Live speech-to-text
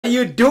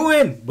you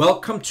doing?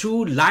 Welcome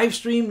to live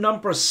stream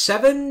number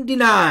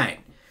 79.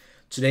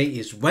 Today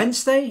is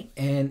Wednesday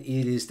and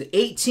it is the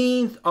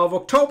 18th of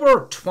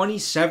October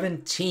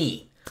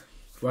 2017. If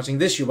you're watching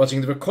this, you're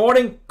watching the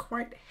recording.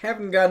 Quite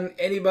haven't gotten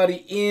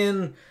anybody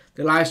in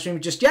the live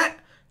stream just yet.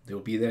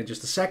 They'll be there in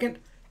just a second.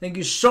 Thank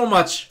you so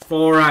much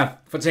for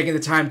taking the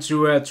time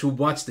to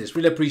watch this.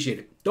 Really appreciate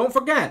it. Don't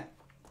forget,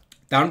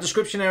 down in the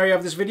description area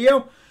of this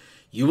video,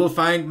 you will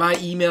find my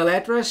email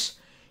address.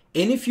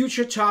 Any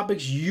future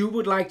topics you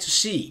would like to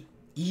see,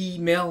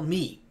 email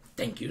me.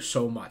 Thank you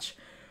so much.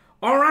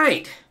 All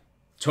right,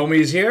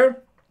 Tommy is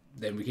here.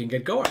 Then we can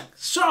get going.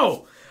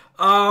 So,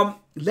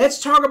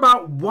 let's talk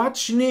about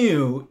what's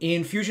new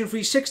in Fusion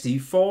 360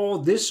 for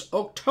this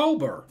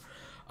October.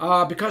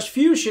 Because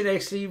Fusion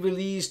actually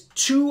released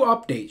 2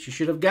 updates. You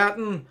should have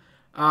gotten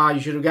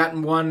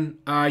one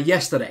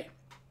yesterday,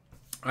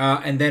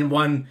 and then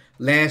one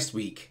last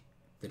week,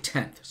 the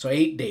 10th. So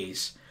 8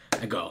 days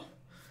ago.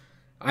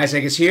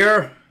 Isaac is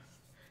here,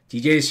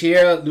 TJ is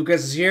here,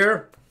 Lucas is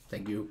here.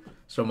 Thank you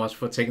so much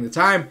for taking the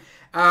time.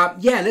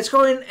 Yeah, let's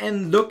go in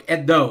and look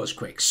at those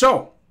quick.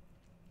 So,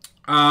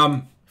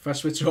 if I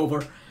switch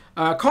over,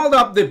 called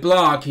up the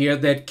blog here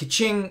that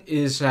Kaching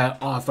is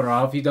author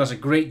of. He does a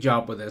great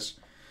job with this.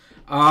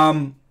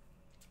 And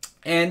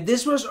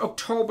this was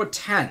October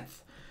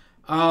 10th.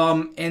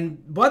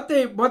 And what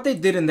they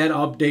did in that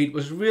update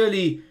was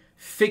really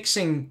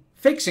fixing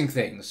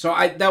things. So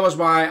that was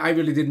why I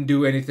really didn't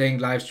do anything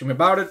live stream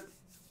about it.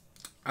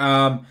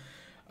 Not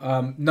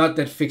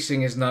that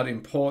fixing is not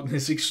important,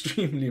 it's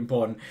extremely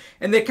important.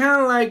 And they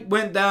kind of like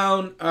went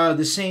down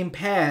the same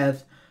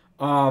path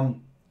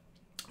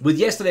with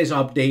yesterday's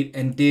update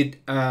and did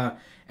a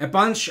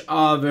bunch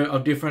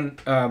of different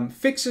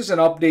fixes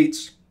and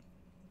updates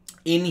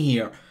in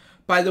here.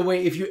 By the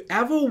way, if you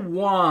ever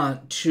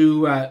want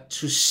to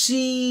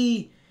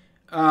see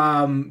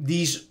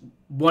these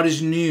what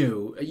is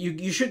new,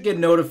 you should get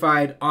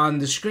notified on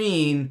the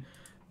screen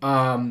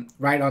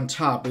right on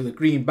top with a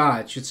green bar.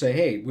 It should say,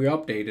 hey, we're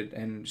updated,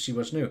 and see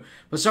what's new.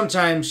 But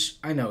sometimes,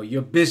 I know,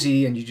 you're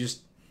busy and you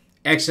just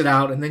exit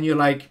out, and then you're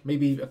like,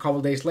 maybe a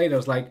couple days later,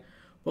 it's like,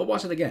 what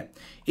was it again?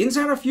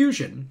 Inside of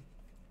Fusion,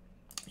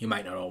 you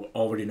might not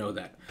already know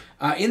that.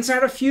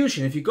 Inside of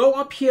Fusion, if you go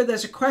up here,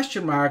 there's a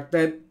question mark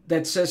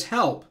that says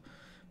help.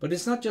 But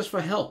it's not just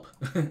for help.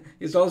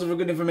 It's also for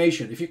good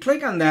information. If you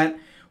click on that,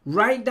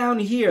 right down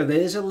here,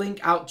 there is a link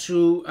out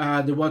to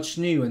the What's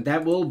New, and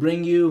that will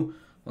bring you,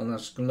 well,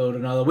 let's load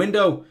another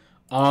window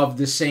of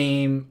the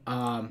same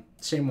one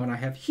I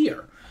have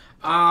here.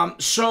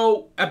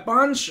 So a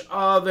bunch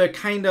of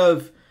kind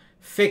of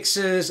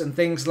fixes and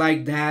things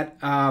like that.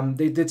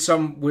 They did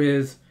some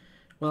with,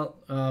 well,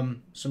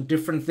 some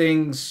different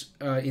things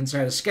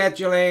inside of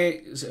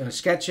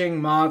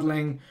sketching,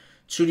 modeling,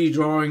 2D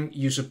drawing,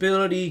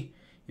 usability.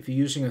 If you're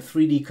using a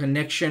 3D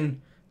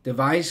connection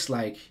device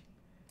like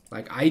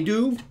I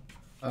do,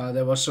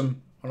 there was one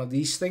of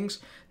these things.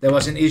 There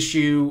was an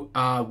issue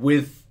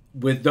with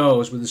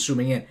the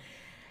zooming in.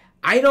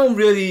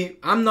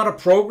 I'm not a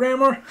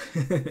programmer.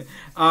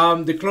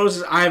 The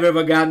closest I've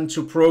ever gotten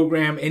to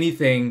program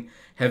anything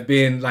have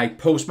been like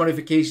post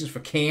modifications for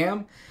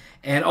cam.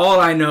 And all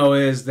I know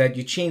is that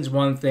you change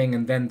one thing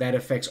and then that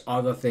affects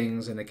other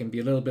things, and it can be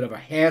a little bit of a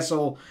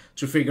hassle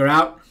to figure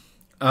out.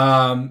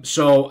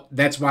 So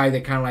that's why they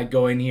kind of like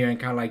go in here and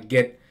kind of like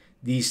get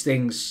these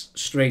things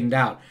straightened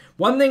out.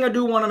 One thing I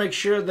do want to make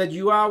sure that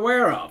you are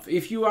aware of,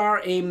 if you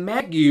are a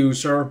Mac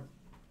user,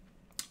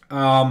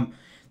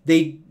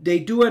 they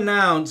do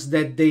announce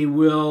that they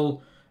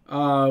will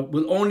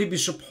only be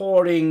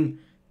supporting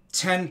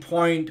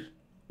 10.11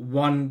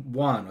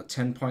 or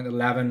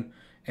 10.11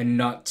 and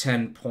not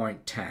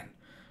 10.10.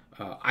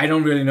 I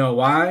don't really know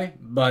why,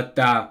 but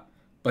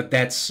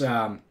that's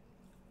I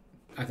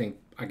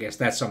guess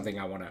that's something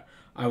I want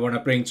to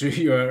bring to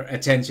your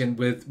attention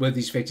with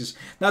these fixes.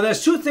 Now,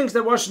 there's 2 things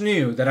that was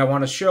new that I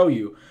want to show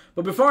you.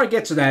 But before I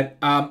get to that,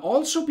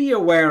 also be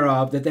aware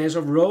of that there's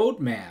a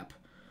roadmap.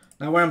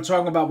 Now, where I'm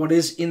talking about what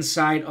is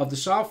inside of the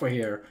software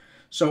here.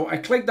 So I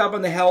clicked up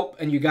on the help,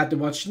 and you got the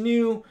what's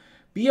new.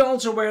 Be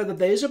also aware that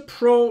there is a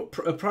product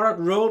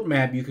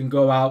roadmap you can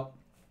go out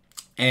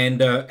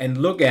and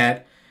look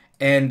at,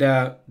 and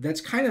that's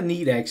kind of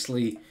neat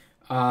actually.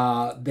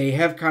 They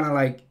have kind of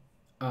like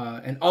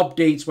and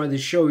updates where they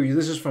show you,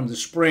 this is from the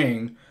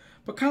spring,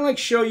 but kind of like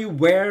show you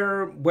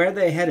where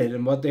they're headed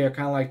and what they're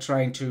kind of like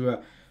trying to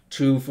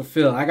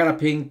fulfill. I gotta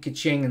ping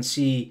Kaching and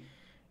see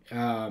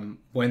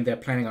when they're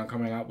planning on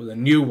coming out with a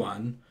new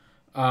one.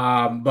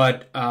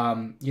 But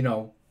you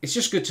know, it's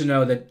just good to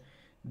know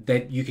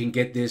that you can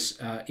get this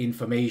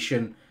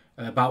information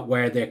about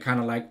where they're kind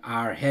of like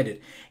are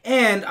headed.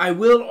 And I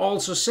will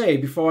also say,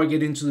 before I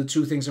get into the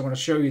 2 things I want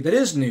to show you that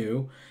is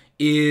new,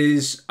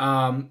 is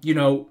you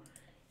know,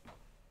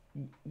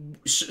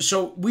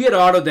 so we at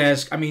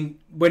Autodesk, I mean,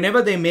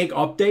 whenever they make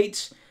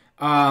updates,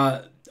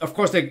 of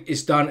course there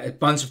is done a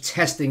bunch of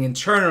testing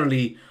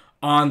internally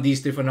on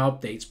these different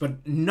updates,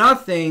 but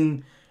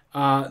nothing,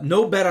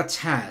 no better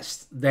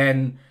test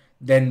than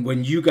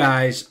when you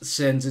guys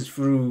send it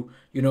through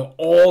you know,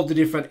 all the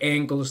different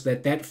angles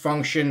that that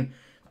function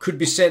could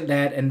be set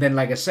at. And then,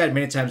 like I said,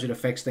 many times it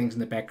affects things in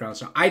the background.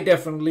 So I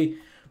definitely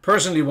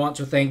personally want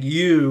to thank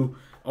you,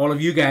 all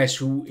of you guys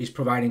who is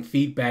providing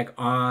feedback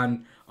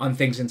on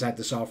things inside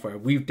the software.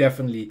 We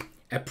definitely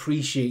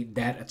appreciate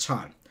that a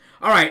ton.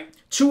 All right,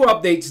 2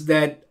 updates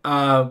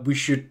that we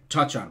should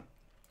touch on.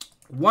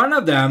 One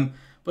of them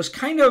was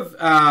kind of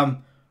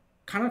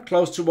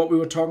close to what we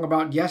were talking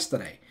about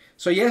yesterday.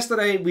 So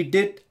yesterday we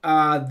did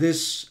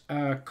this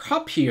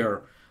cup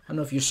here. I don't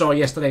know if you saw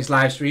yesterday's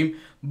live stream,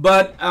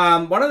 but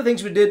one of the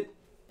things we did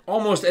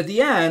almost at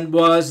the end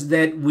was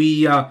that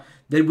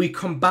we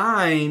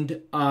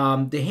combined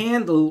the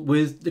handle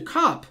with the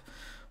cup.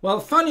 Well,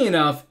 funny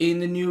enough, in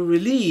the new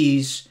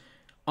release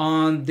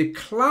on the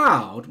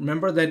cloud,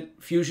 remember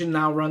that Fusion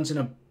now runs in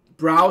a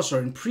browser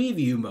in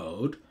preview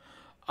mode.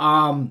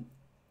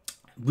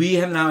 We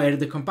have now added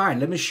the combine.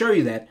 Let me show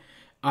you that.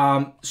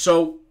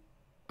 So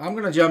I'm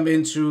gonna jump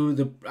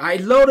into I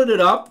loaded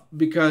it up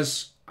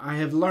because I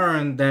have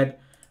learned that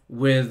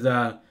with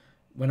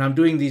when I'm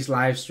doing these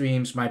live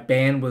streams, my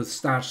bandwidth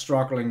starts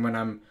struggling when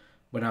I'm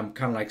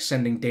kind of like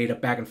sending data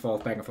back and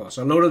forth.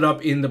 So I loaded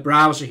up in the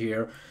browser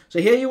here. So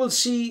here you will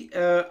see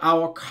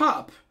our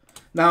cup.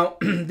 Now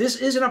this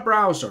isn't a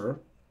browser,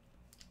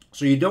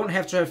 so you don't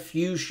have to have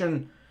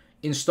Fusion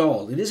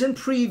installed. It is in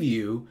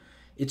preview.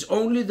 It's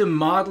only the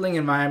modeling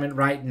environment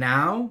right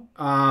now.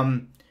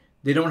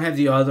 They don't have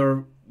the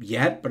other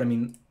yet, but I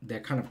mean, they're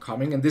kind of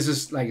coming. And this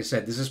is, like I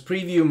said, this is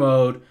preview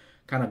mode,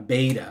 kind of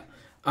beta.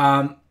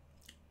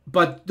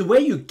 But the way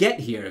you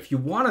get here, if you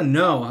want to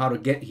know how to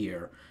get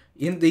here,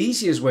 the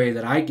easiest way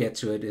that I get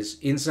to it is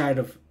inside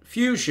of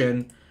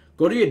Fusion,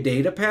 go to your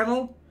data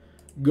panel,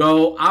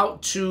 go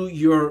out to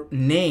your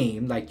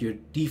name, like your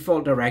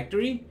default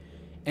directory.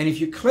 And if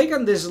you click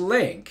on this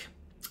link,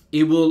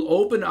 it will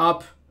open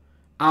up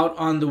out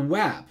on the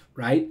web,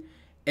 right?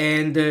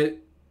 And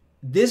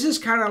this is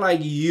kind of like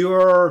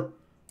your,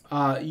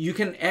 you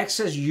can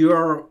access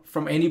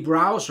from any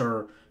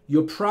browser,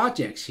 your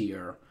projects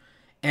here.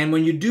 And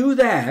when you do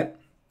that,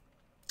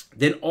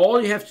 then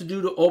all you have to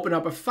do to open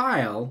up a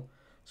file,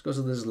 let's go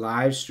to this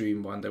live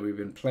stream one that we've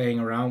been playing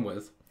around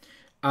with.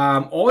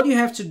 All you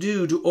have to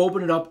do to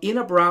open it up in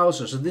a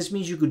browser, so this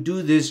means you could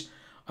do this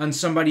on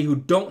somebody who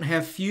don't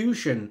have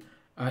Fusion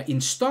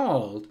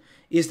installed,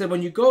 is that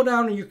when you go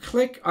down and you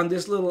click on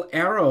this little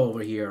arrow over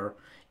here,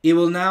 it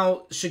will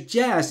now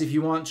suggest if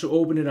you want to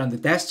open it on the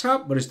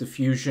desktop, what is the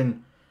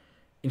Fusion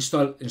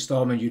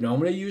installment you're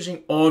normally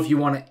using, or if you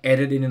want to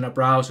edit it in a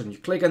browser and you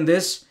click on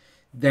this,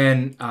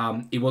 then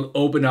it will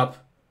open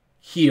up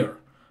here.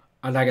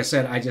 Like I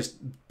said, I just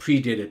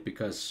pre-did it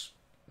because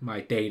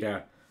my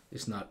data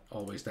is not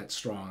always that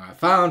strong, I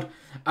found.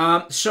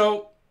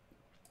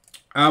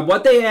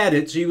 What they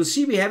added, so you will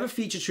see we have a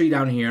feature tree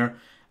down here.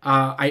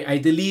 I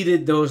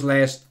deleted those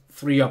last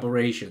 3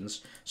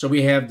 operations. So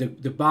we have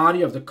the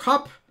body of the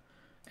cup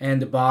and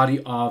the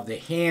body of the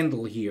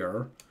handle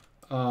here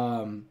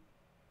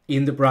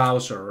in the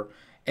browser.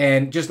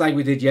 And just like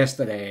we did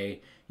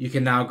yesterday, you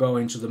can now go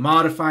into the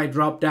modify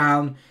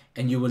drop-down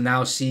and you will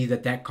now see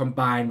that that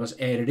combine was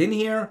added in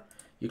here.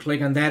 You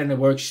click on that and it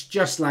works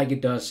just like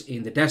it does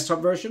in the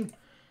desktop version.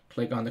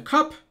 Click on the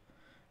cup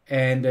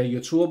and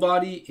your tool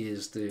body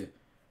is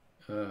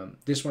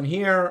this one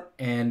here,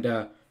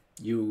 and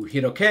you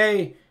hit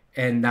OK,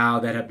 and now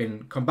that have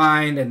been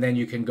combined, and then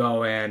you can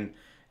go in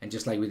and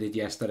just like we did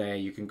yesterday,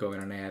 you can go in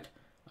and add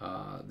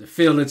the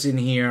fillets in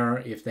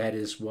here if that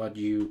is what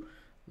you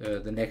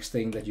the next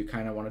thing that you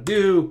kind of want to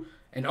do,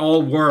 and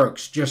all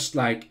works just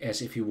like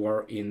as if you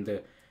were in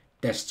the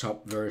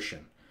desktop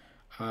version.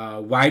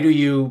 Why do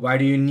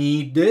you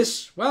need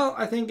this? Well,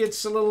 I think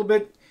it's a little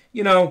bit,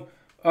 you know,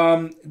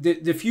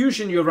 the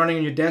Fusion you're running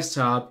on your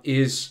desktop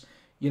is,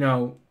 you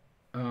know,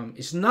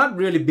 it's not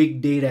really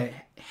big data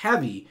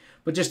heavy,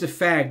 but just the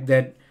fact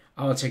that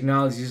our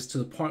technology is to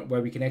the point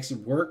where we can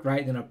actually work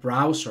right in a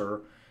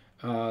browser,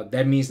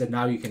 that means that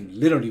now you can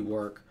literally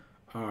work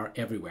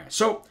everywhere.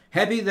 So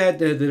happy that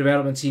the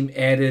development team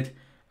added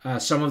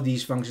some of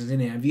these functions in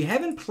there. If you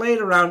haven't played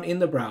around in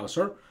the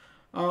browser,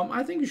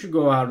 I think you should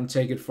go out and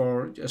take it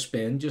for a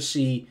spin, just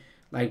see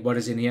like what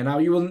is in here. Now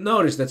you will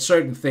notice that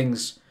certain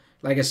things,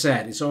 like I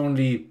said, it's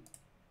only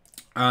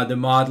the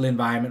model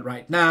environment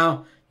right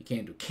now. You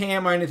can't do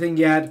cam or anything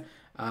yet.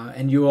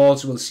 And you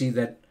also will see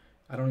that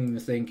I don't even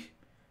think,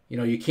 you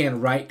know, you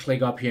can't right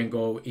click up here and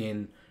go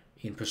in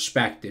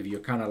perspective. You're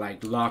kind of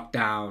like locked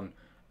down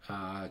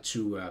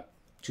to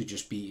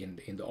just be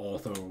in the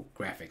ortho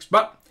graphics.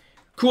 But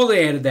cool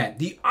they added that.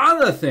 The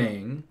other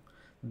thing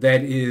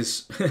that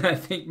is, I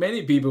think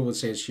many people would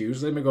say is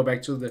huge. Let me go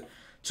back to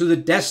the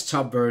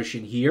desktop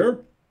version here.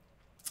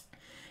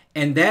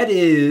 And that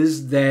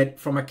is that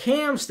from a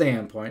cam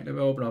standpoint, let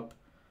me open up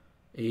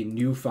a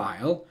new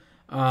file.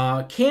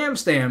 Cam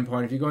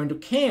standpoint, if you go into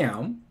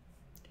cam,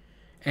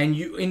 and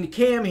you in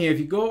cam here, if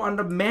you go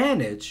under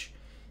manage,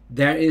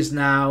 there is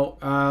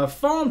now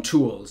farm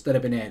tools that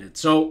have been added.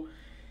 So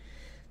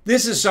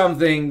this is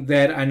something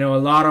that I know a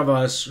lot of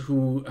us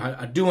who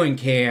are doing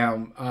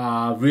cam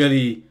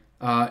really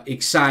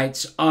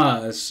excites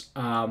us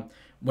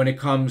when it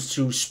comes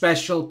to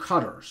special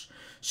cutters.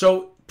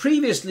 So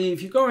previously,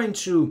 if you go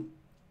into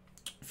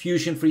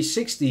Fusion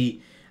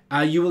 360,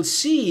 you will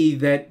see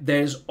that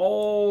there's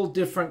all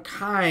different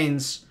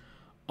kinds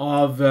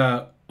of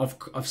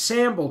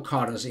sample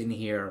cutters in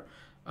here.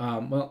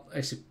 Well,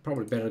 actually,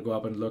 probably better go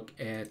up and look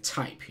at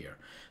type here.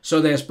 So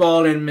there's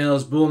ball end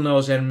mills,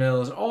 bullnose end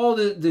mills, all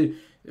the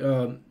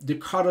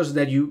cutters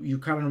that you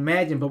kind of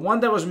imagine. But one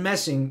that was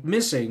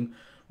missing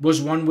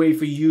was one way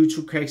for you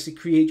to actually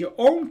create your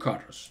own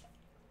cutters.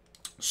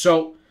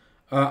 So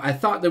I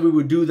thought that we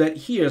would do that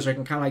here, so I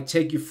can kind of like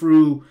take you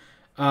through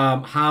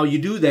how you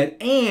do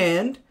that.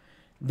 And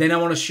then I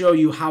want to show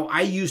you how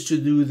I used to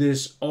do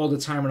this all the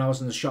time when I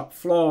was in the shop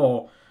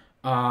floor,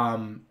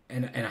 and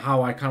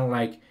how I kind of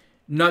like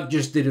not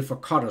just did it for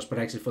cutters, but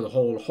actually for the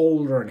whole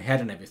holder and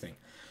head and everything.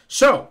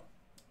 So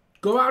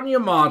go out in your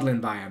model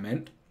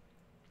environment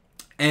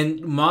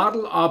and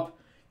model up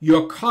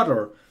your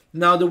cutter.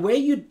 Now the way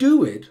you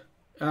do it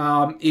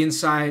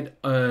inside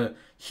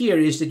here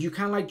is that you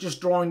kind of like just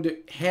drawing the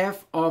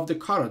half of the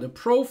cutter, the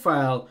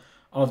profile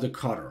of the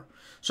cutter.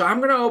 So I'm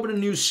going to open a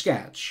new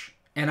sketch,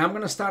 and I'm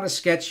going to start a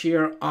sketch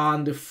here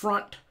on the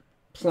front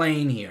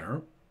plane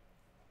here.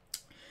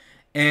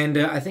 And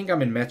I think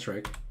I'm in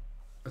metric.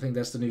 I think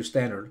that's the new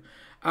standard.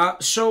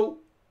 So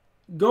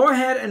go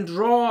ahead and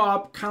draw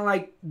up kind of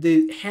like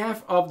the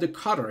half of the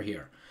cutter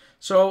here.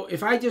 So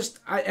if I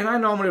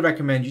normally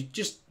recommend you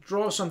just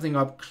draw something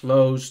up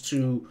close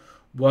to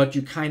what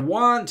you kind of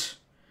want,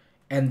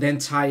 and then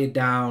tie it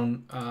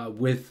down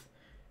with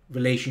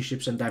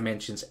relationships and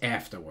dimensions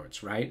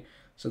afterwards, right?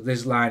 So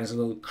this line is a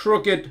little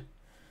crooked,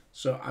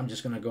 so I'm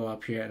just going to go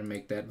up here and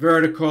make that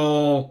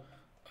vertical,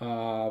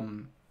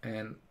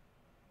 and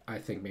I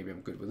think maybe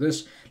I'm good with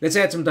this. Let's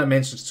add some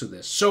dimensions to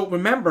this. So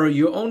remember,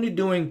 you're only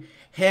doing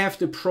half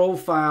the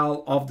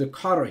profile of the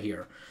cutter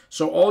here.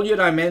 So all your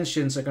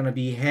dimensions are going to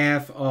be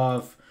half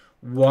of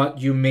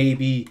what you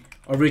maybe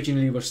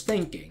originally was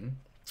thinking.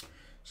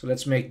 So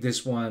let's make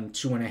this one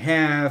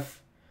 2.5.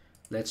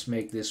 Let's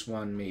make this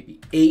one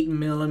maybe 8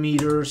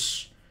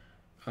 millimeters.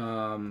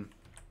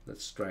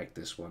 Let's drag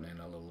this one in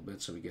a little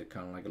bit so we get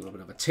kind of like a little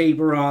bit of a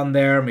taper on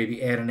there.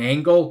 Maybe add an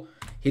angle.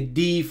 Hit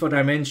D for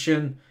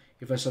dimension.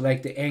 If I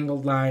select the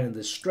angled line and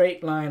the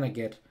straight line, I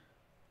get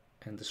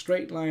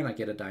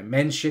a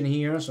dimension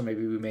here. So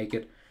maybe we make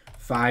it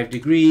 5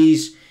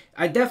 degrees.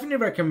 I definitely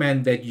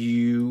recommend that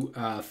you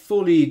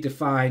fully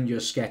define your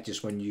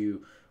sketches when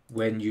you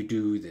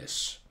do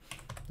this.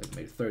 Let's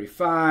make it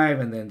 35,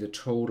 and then the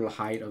total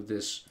height of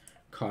this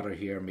cutter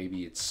here,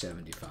 maybe it's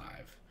 75.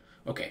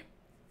 Okay,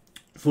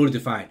 fully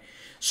defined.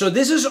 So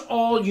this is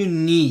all you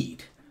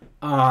need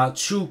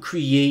to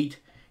create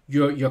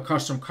your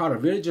custom cutter.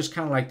 Really just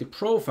kind of like the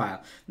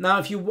profile. Now,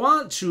 if you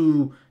want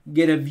to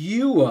get a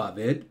view of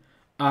it,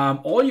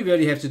 all you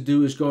really have to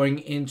do is going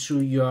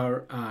into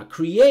your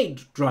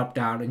create drop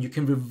down, and you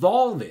can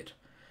revolve it.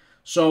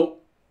 So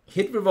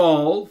hit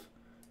revolve.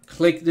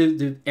 Click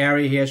the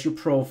area here as your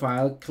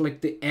profile.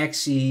 Click the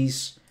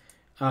axes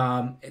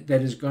that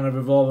is going to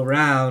revolve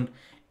around,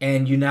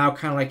 and you now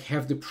kind of like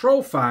have the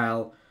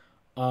profile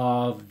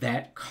of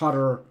that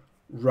cutter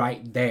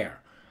right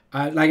there.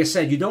 Like I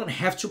said, you don't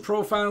have to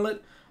profile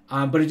it,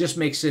 but it just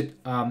makes it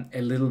a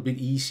little bit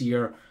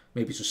easier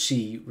maybe to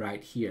see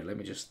right here. Let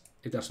me just,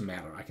 it doesn't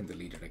matter. I can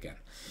delete it again.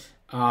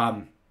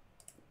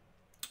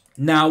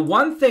 Now,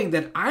 one thing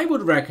that I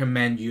would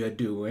recommend you are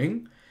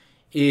doing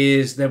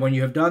is that when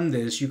you have done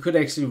this, you could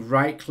actually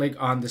right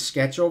click on the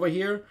sketch over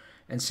here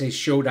and say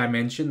show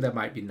dimension. That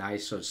might be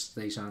nice so it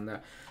stays on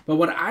there. But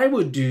what I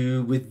would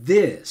do with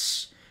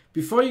this,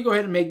 before you go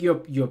ahead and make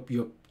your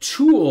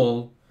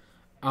tool,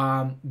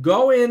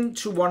 go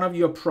into one of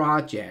your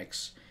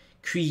projects,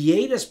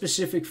 create a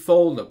specific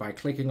folder by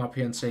clicking up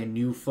here and say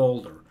new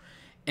folder,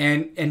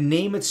 and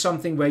name it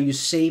something where you're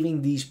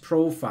saving these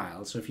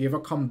profiles. So if you ever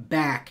come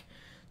back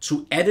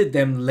to edit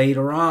them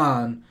later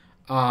on,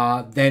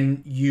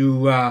 then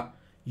you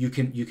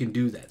can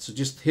do that. So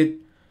just hit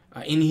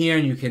in here,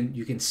 and you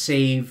can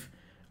save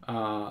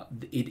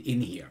it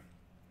in here.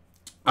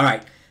 All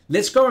right,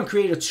 let's go and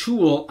create a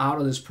tool out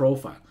of this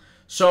profile.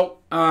 So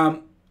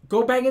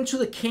go back into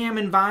the CAM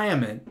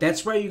environment.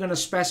 That's where you're going to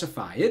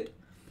specify it.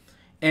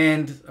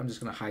 And I'm just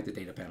going to hide the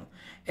data panel.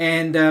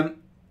 And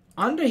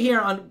under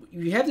here,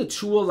 you have the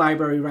tool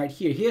library right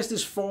here. Here's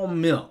this form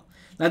mill.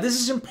 Now this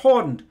is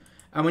important.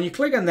 And when you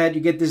click on that, you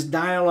get this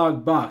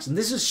dialog box. And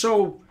this is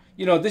so,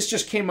 this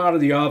just came out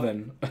of the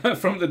oven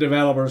from the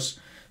developers.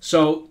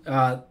 So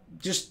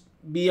just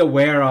be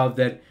aware of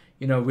that,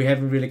 we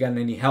haven't really gotten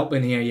any help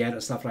in here yet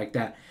or stuff like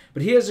that.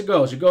 But here's it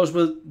goes. It goes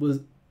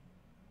with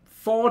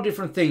 4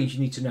 different things you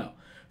need to know.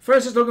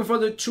 First is looking for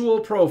the tool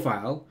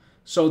profile.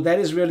 So that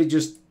is really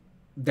just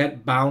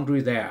that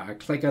boundary there. I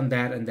click on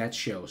that and that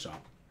shows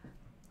up.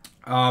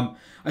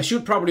 I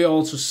should probably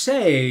also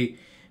say,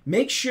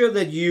 make sure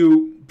that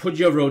you put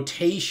your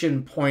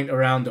rotation point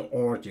around the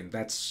origin.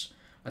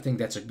 I think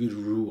that's a good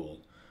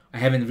rule. I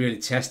haven't really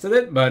tested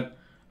it, but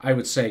I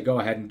would say go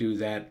ahead and do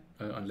that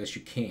unless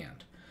you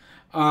can't.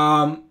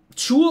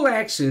 tool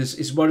axis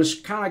is what is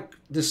kind of like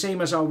the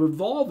same as our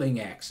revolving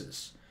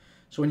axis.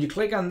 So when you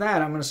click on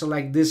that, I'm going to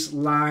select this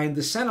line,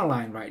 the center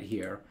line right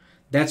here.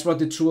 That's what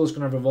the tool is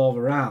going to revolve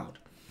around.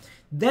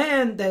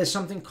 Then there's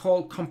something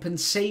called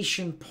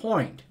compensation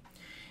point.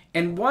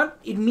 And what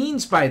it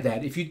means by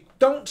that, if you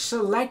don't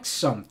select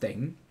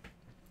something,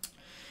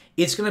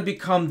 it's going to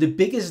become the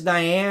biggest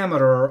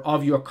diameter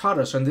of your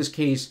cutter. So in this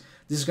case,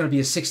 this is going to be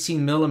a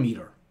 16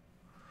 millimeter,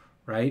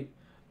 right?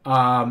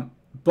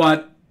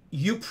 But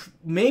you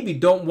maybe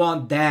don't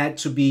want that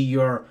to be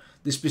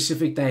the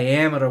specific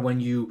diameter when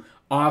you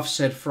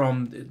offset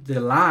from the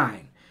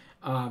line.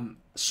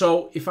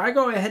 So if I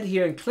go ahead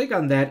here and click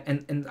on that,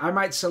 and I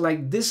might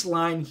select this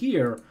line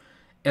here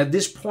at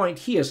this point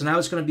here. So now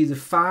it's going to be the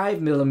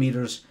 5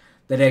 millimeters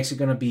that actually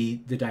going to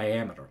be the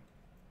diameter.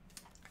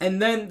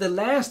 And then the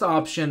last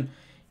option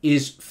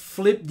is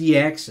flip the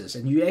axis.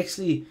 And you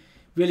actually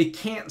really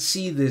can't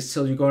see this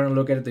till you go and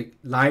look at the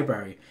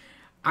library.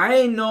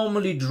 I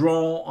normally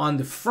draw on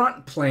the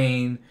front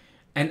plane.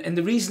 And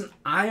the reason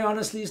I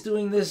honestly is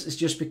doing this is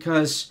just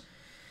because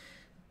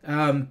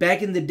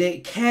back in the day,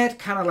 CAD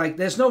kind of like,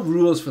 there's no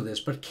rules for this,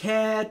 but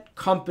CAD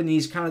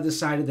companies kind of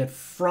decided that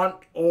front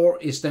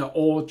or is their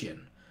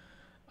origin.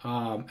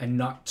 And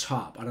not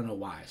top. I don't know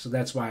why. So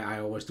that's why I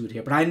always do it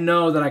here. But I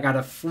know that I got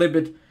to flip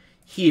it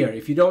here.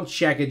 If you don't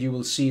check it, you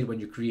will see it when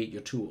you create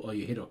your tool or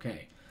you hit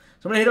OK.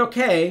 So I'm going to hit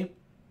OK.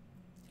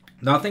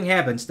 Nothing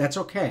happens. That's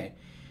OK.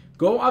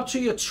 Go up to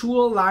your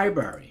tool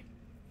library.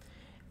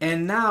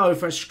 And now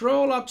if I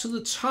scroll up to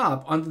the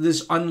top under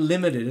this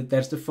unlimited,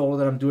 that's the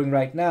folder that I'm doing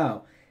right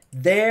now.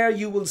 There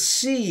you will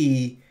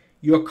see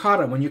your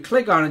cutter. When you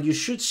click on it, you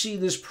should see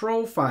this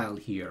profile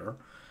here.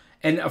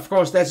 And of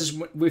course,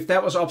 if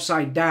that was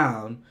upside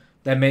down,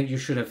 that meant you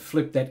should have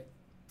flipped that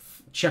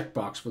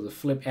checkbox with a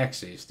flip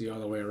axis the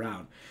other way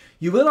around.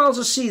 You will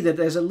also see that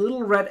there's a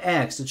little red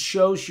X that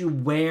shows you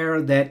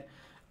where that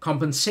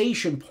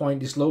compensation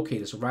point is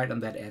located. So right on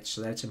that edge.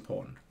 So that's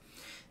important.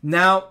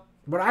 Now,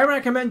 what I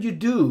recommend you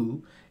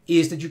do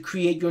is that you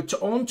create your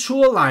own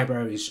tool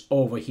libraries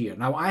over here.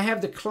 Now, I have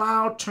the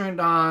cloud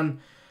turned on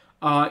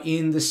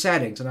in the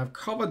settings, and I've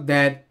covered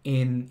that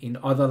in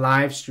other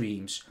live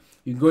streams.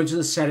 You can go into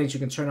the settings, you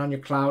can turn on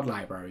your cloud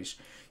libraries.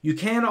 You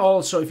can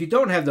also, if you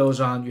don't have those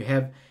on, you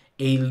have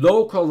a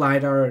local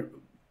library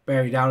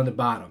down at the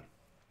bottom.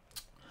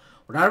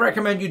 What I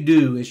recommend you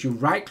do is you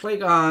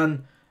right-click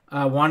on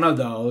one of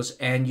those,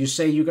 and you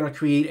say you're going to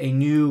create a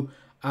new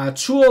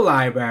tool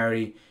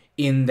library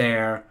in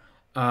there.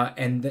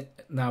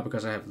 Now,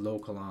 because I have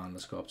local on,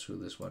 let's go up to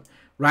this one.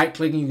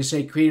 Right-clicking, you can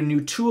say create a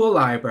new tool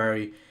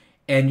library,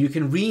 and you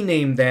can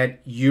rename that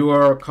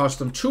your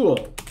custom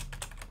tool.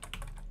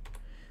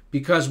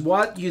 Because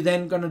what you're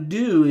then going to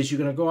do is you're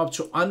going to go up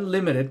to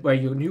unlimited, where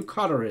your new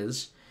cutter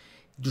is,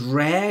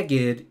 drag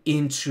it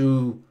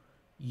into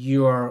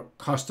your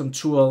custom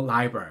tool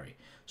library.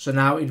 So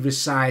now it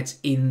resides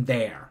in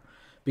there.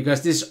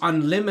 Because this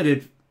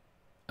unlimited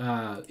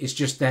is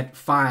just that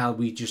file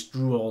we just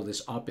drew all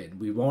this up in.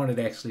 We want it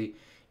actually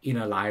in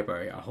a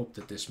library. I hope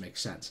that this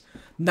makes sense.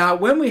 Now,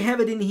 when we have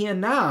it in here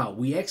now,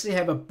 we actually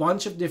have a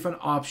bunch of different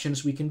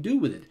options we can do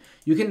with it.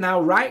 You can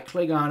now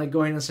right-click on it,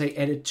 go in and say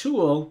Edit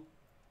Tool.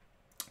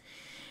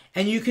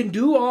 And you can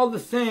do all the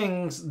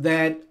things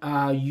that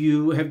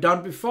you have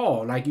done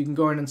before. Like you can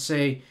go in and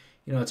say,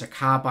 you know, it's a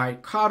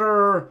carbide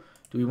cutter.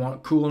 Do we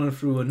want cooling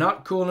through or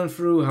not cooling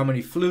through? How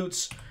many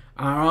flutes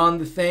are on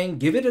the thing?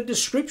 Give it a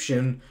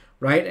description,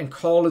 right? And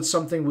call it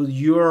something with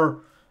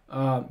your,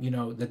 you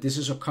know, that this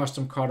is a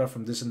custom cutter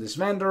from this and this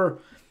vendor.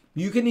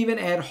 You can even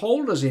add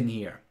holders in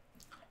here.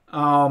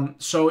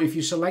 So if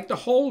you select a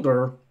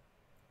holder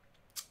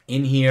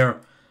in here,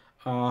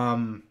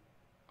 I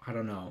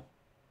don't know.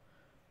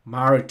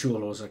 Mari tool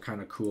holders are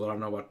kind of cool. I don't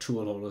know what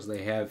tool holders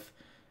they have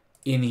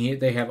in here.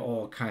 They have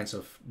all kinds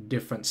of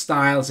different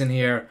styles in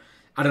here.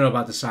 I don't know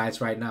about the size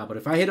right now, but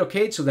if I hit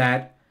OK to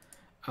that,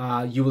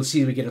 you will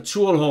see we get a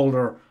tool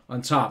holder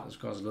on top. This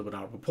goes a little bit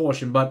out of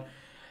proportion, but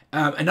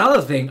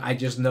another thing I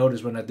just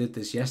noticed when I did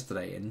this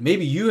yesterday, and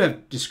maybe you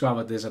have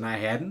discovered this and I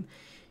hadn't,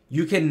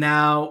 you can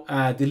now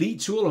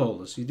delete tool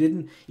holders. You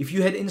didn't, if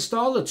you had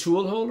installed a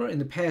tool holder in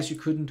the past, you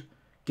couldn't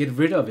get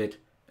rid of it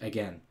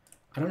again.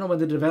 I don't know when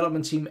the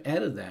development team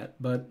added that,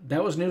 but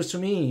that was news to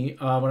me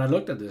when I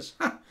looked at this.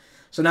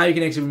 So now you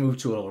can actually remove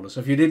tool holders. So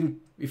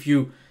if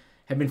you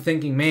have been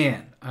thinking,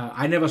 man,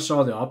 I never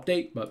saw the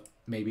update, but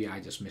maybe I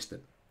just missed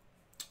it.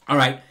 All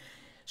right.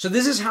 So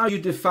this is how you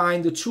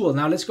define the tool.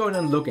 Now let's go in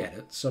and look at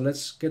it. So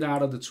let's get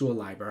out of the tool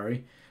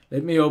library.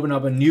 Let me open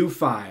up a new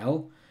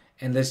file,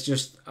 and let's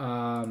just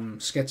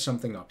sketch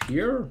something up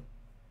here.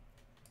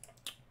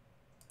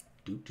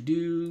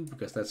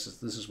 Because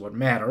this is what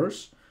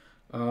matters.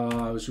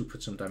 We should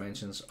put some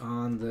dimensions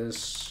on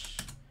this.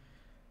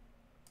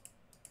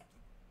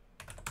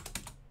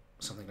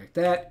 Something like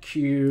that.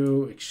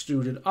 Q,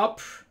 extruded up.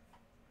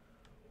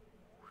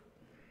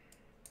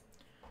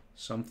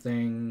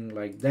 Something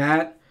like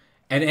that.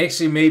 And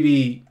actually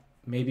maybe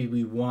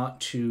we want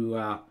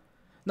to...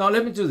 no,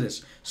 let me do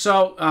this.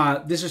 So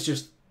this is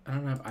just I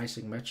don't have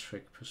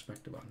isometric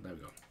perspective on. There we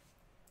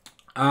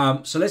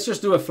go. So let's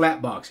just do a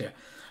flat box here.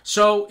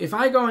 So if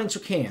I go into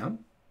Cam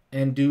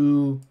and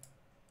do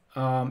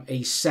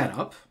a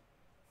setup,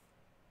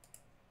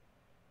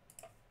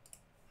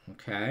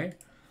 okay,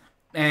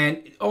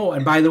 and oh,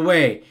 and by the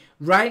way,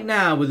 right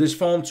now with this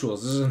form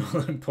tools, this is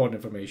another important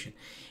information.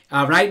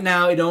 Right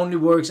now it only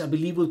works, I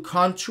believe, with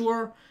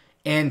contour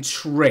and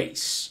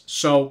trace.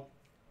 So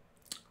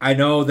I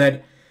know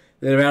that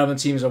the development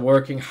teams are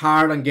working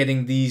hard on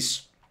getting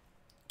these,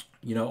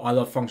 you know,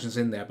 other functions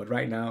in there, but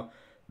right now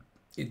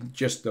it's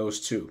just those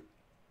two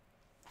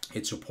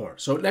it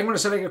supports. So I'm going to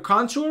select a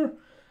contour.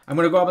 I'm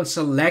going to go up and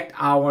select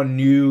our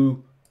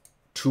new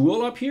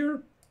tool up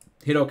here.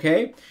 Hit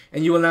OK,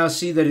 and you will now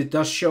see that it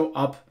does show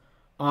up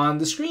on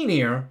the screen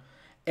here.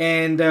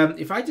 And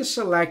if I just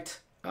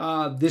select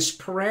this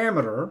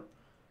parameter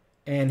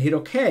and hit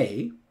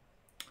OK,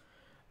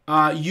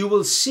 you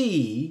will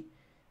see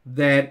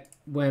that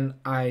when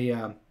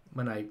I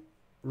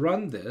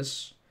run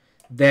this,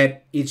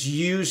 that it's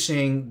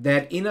using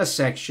that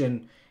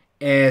intersection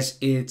as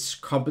its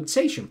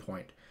compensation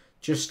point,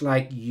 just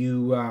like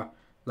you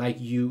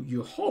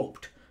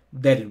hoped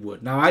that it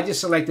would. Now I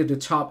just selected the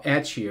top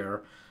edge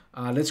here.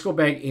 Let's go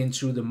back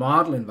into the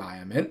model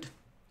environment,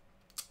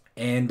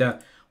 and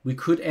we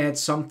could add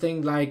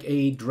something like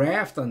a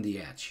draft on the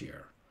edge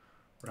here,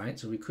 right?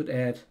 So we could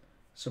add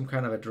some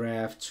kind of a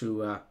draft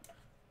to, I'm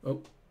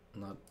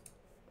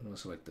going to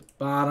select the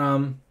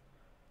bottom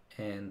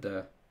and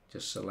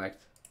just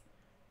select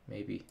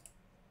maybe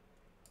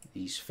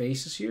these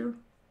faces here.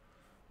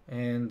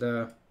 And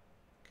can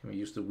we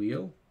use the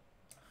wheel?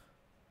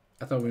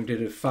 I thought we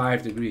did it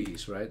 5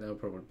 degrees, right? That would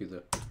probably be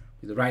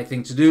the right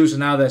thing to do. So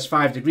now there's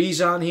 5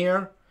 degrees on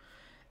here.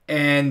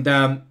 And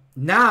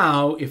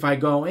now if I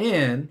go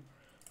in,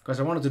 because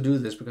I wanted to do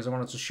this because I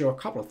wanted to show a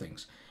couple of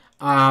things,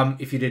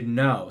 if you didn't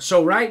know.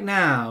 So right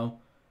now,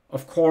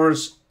 of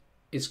course,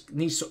 it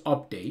needs to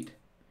update.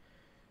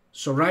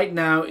 So right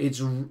now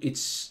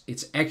it's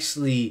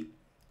actually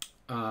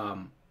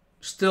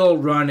still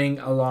running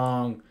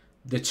along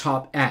the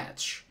top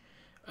edge,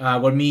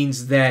 what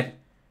means that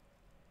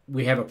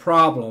we have a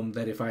problem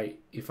that if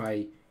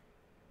I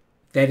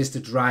that is the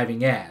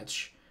driving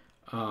edge,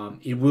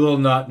 it will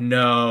not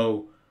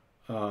know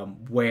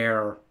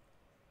where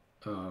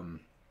what am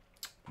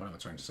I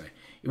trying to say?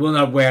 It will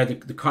not where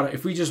the cutter.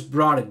 If we just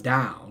brought it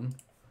down,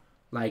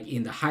 like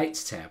in the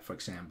heights tab, for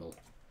example,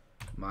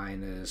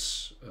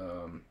 minus I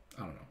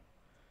don't know,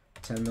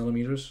 10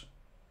 millimeters.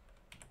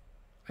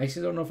 I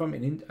actually don't know if I'm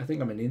in. I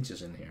think I'm in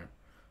inches in here.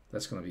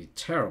 That's going to be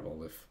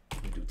terrible if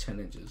we do 10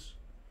 inches.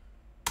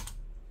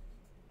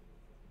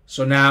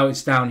 So now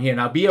it's down here.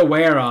 Now be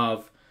aware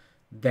of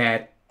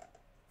that.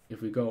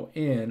 If we go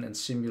in and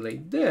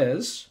simulate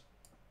this,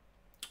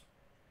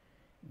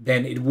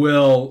 then it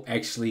will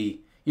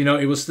actually, you know,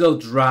 it will still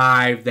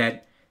drive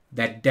that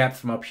depth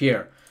from up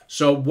here.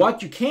 So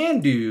what you can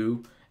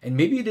do, and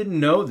maybe you didn't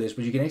know this,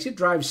 but you can actually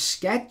drive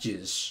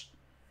sketches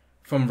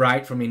from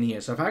in here.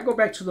 So if I go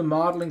back to the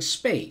modeling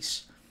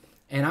space,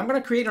 and I'm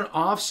going to create an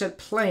offset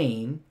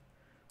plane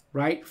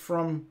right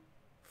from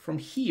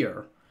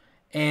here,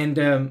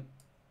 and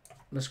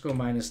let's go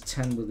minus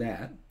 10 with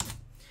that.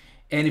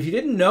 And if you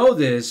didn't know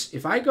this,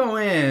 if I go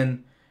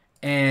in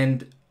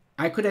and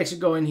I could actually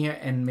go in here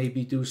and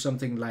maybe do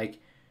something like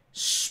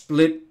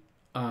split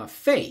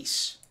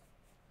face.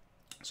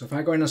 So if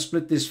I go in and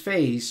split this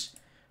face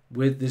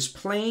with this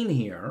plane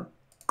here,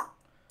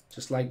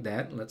 just like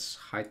that, let's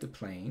hide the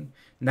plane.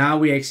 Now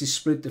we actually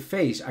split the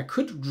face. I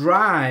could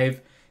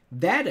drive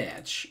that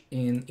edge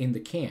in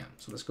the cam.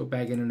 So let's go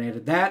back in and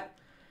edit that.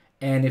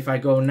 And if I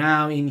go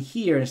now in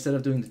here, instead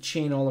of doing the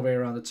chain all the way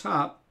around the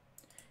top,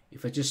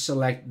 if I just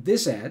select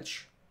this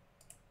edge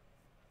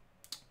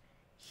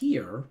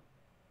here,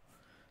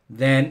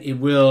 then it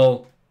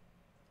will,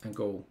 and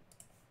go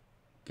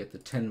get the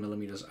 10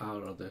 millimeters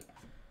out of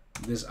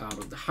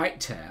the height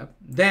tab,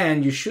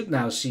 then you should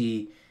now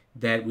see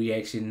that we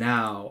actually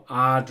now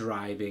are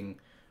driving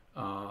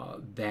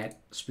that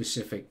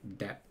specific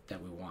depth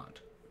that we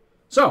want.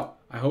 So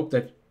I hope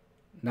that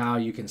now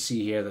you can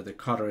see here that the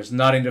cutter is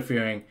not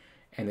interfering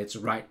and it's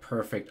right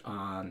perfect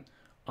on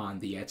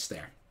the edge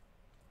there.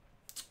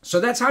 So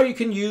that's how you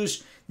can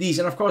use these,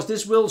 and of course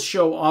this will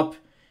show up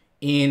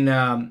in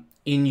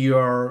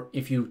your,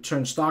 if you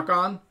turn stock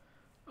on,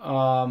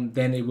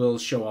 then it will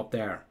show up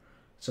there.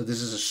 So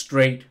this is a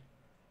straight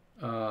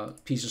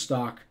piece of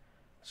stock,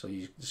 so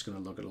you're just going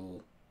to look a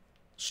little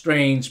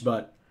strange,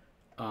 but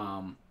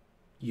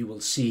you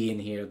will see in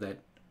here that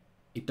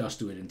it does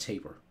do it in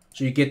taper.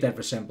 So you get that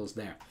resemblance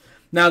there.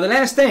 Now the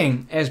last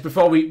thing, as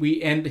before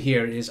we end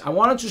here, is I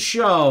wanted to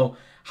show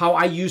how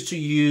I used to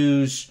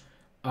use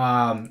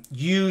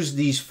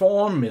these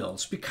form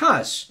mills,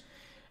 because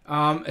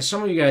as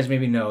some of you guys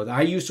maybe know, that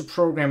I used to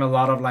program a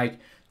lot of like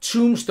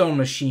tombstone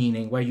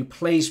machining where you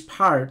place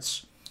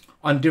parts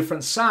on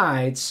different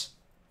sides.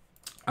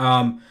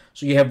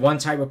 So you have one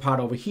type of part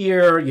over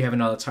here, you have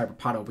another type of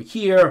part over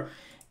here,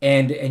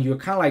 and you're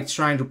kind of like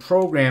trying to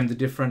program the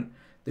different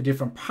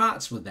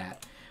parts with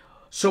that.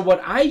 So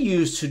what I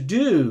used to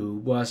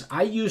do was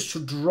I used to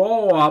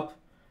draw up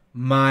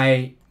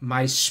my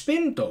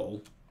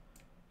spindle.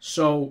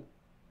 So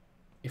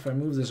if I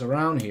move this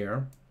around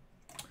here,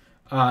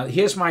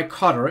 here's my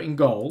cutter in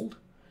gold.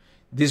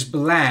 This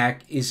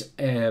black is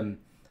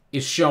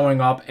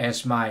showing up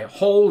as my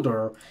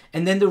holder,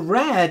 and then the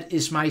red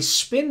is my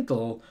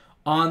spindle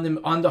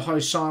on the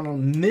horizontal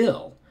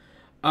mill.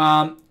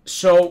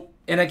 So,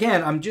 and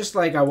again, I'm just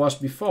like I was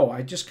before.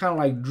 I just kind of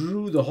like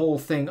drew the whole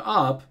thing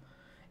up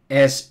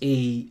as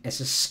a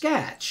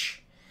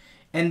sketch,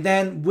 and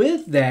then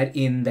with that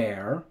in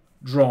there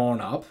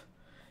drawn up,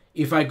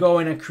 if I go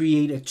in and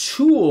create a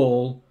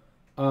tool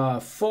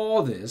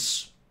for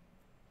this,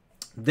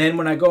 then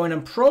when I go in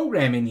and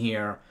program in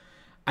here,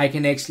 I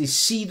can actually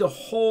see the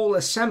whole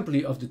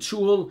assembly of the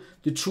tool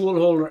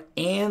holder,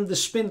 and the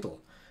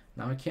spindle.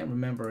 Now I can't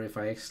remember if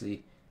I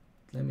actually,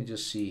 let me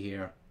just see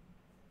here.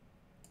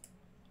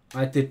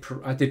 I did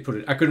put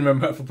it. I couldn't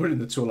remember if I put it in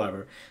the tool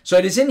library. So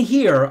it is in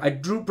here. I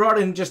brought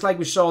it in just like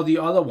we saw the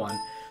other one.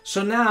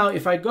 So now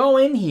if I go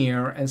in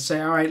here and say,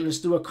 all right, let's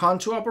do a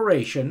contour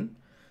operation,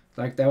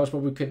 like that was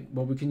what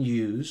we can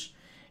use,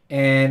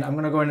 and I'm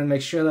gonna go in and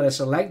make sure that I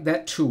select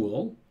that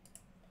tool,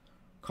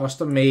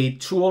 custom made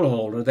tool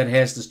holder that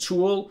has this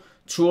tool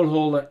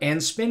holder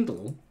and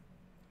spindle,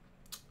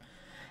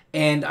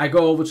 and I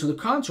go over to the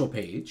contour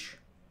page,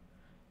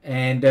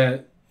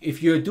 and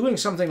if you're doing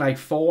something like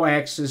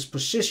 4-axis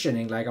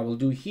positioning, like I will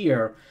do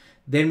here,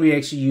 then we're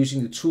actually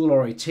using the tool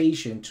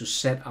orientation to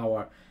set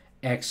our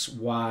X,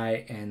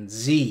 Y, and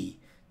Z,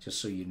 just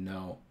so you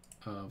know.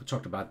 We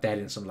talked about that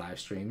in some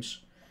live streams.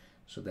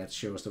 So that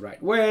shows the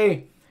right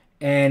way.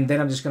 And then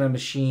I'm just going to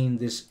machine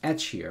this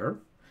edge here.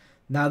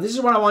 Now this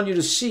is what I want you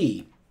to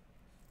see.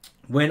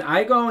 When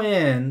I go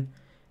in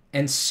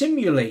and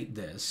simulate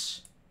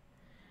this,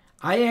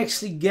 I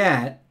actually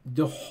get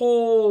the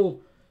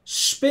whole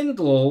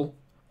spindle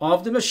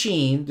of the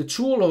machine, the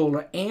tool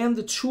holder, and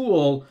the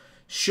tool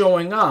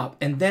showing up.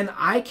 And then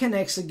I can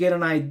actually get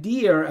an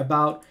idea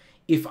about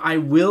if I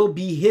will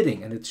be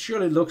hitting. And it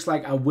surely looks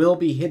like I will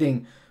be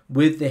hitting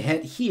with the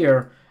head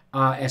here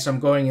as I'm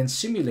going and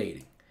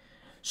simulating.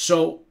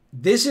 So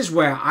this is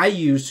where I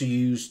used to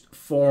use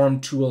form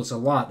tools a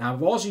lot. Now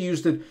I've also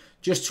used it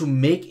just to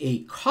make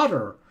a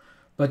cutter.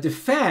 But the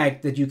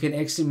fact that you can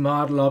actually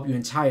model up your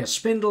entire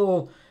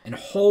spindle and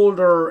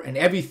holder and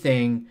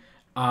everything,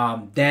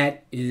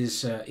 that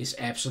is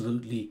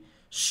absolutely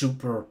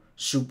super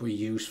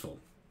useful.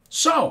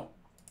 So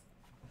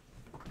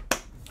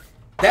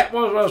that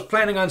was what I was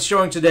planning on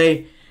showing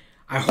today.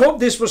 I hope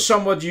this was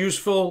somewhat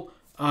useful.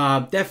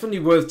 Definitely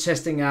worth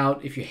testing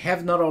out if you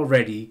have not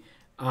already.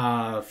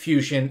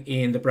 Fusion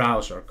in the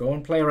browser. Go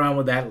and play around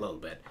with that a little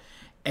bit.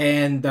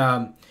 And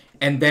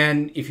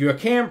then if you're a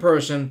CAM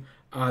person,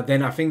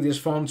 then I think this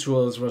form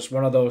tools was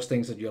one of those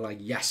things that you're like,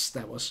 yes,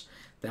 that was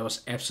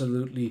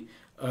absolutely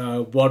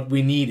what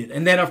we needed.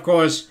 And then of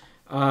course,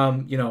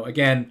 you know,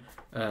 again,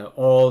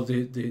 all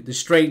the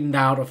straightened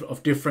out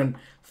of different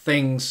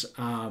things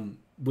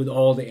with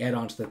all the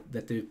add-ons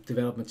that the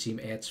development team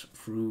adds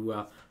through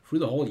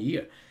the whole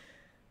year.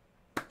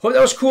 Hope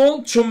that was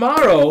cool.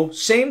 Tomorrow,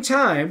 same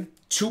time,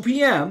 2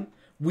 p.m.,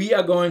 we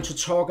are going to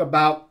talk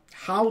about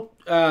how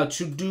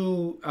to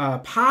do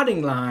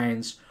parting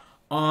lines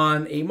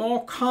on a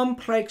more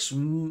complex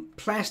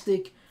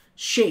plastic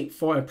shape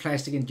for a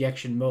plastic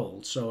injection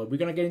mold. So we're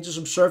going to get into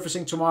some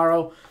surfacing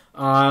tomorrow.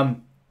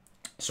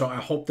 So I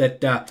hope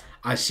that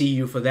I see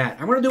you for that.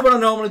 I'm going to do what I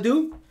normally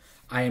do.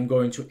 I am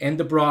going to end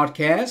the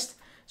broadcast.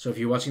 So if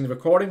you're watching the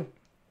recording,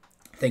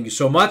 thank you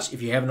so much.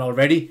 If you haven't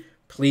already,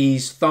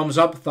 please thumbs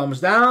up, thumbs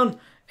down,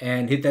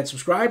 and hit that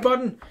subscribe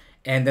button.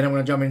 And then I'm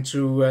going to jump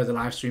into the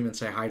live stream and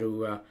say hi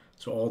to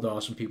all the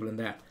awesome people in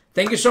there.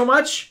 Thank you so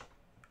much.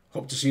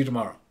 Hope to see you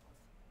tomorrow.